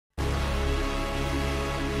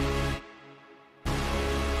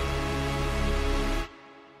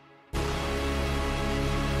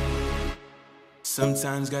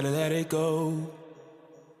Sometimes gotta let it go.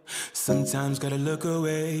 Sometimes gotta look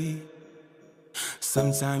away.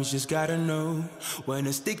 Sometimes just gotta know when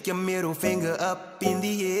to stick your middle finger up in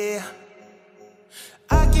the air.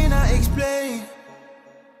 I cannot explain,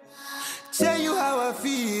 tell you how I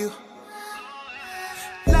feel.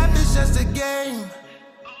 Life is just a game,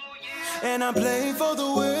 and I'm playing for the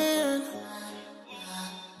win.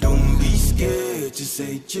 Don't be scared to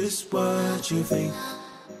say just what you think,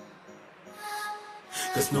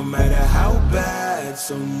 'cause no matter how bad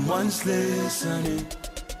someone's listening,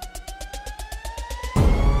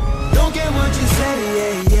 don't get what you say,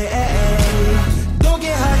 yeah, yeah. Don't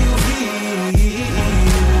get how you feel.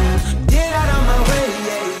 Get out of my way,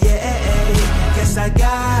 yeah, yeah. Guess I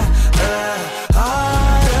got a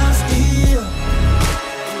heart of steel.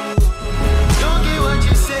 Don't get what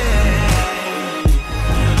you say,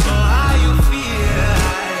 or how you feel.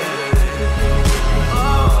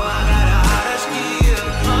 Oh, I got a heart of steel.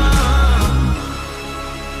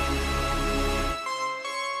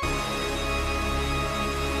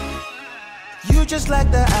 You just like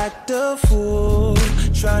the act of fool,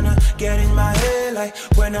 tryna get in my head. Like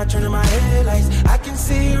when I turn on my headlights, I can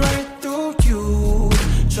see right through you.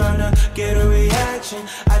 Tryna get a reaction,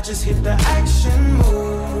 I just hit the action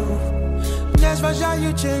move. Nie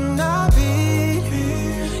zważajucie na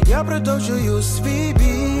bit, ja продовжую свій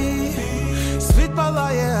бій. Світ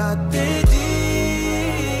палає, а ти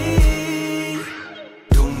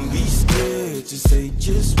Don't be scared to say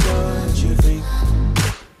just what you think,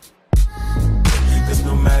 'cause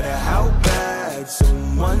no matter how bad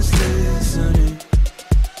someone's listening,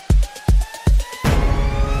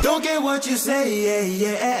 don't get what you say, yeah,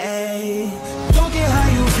 yeah.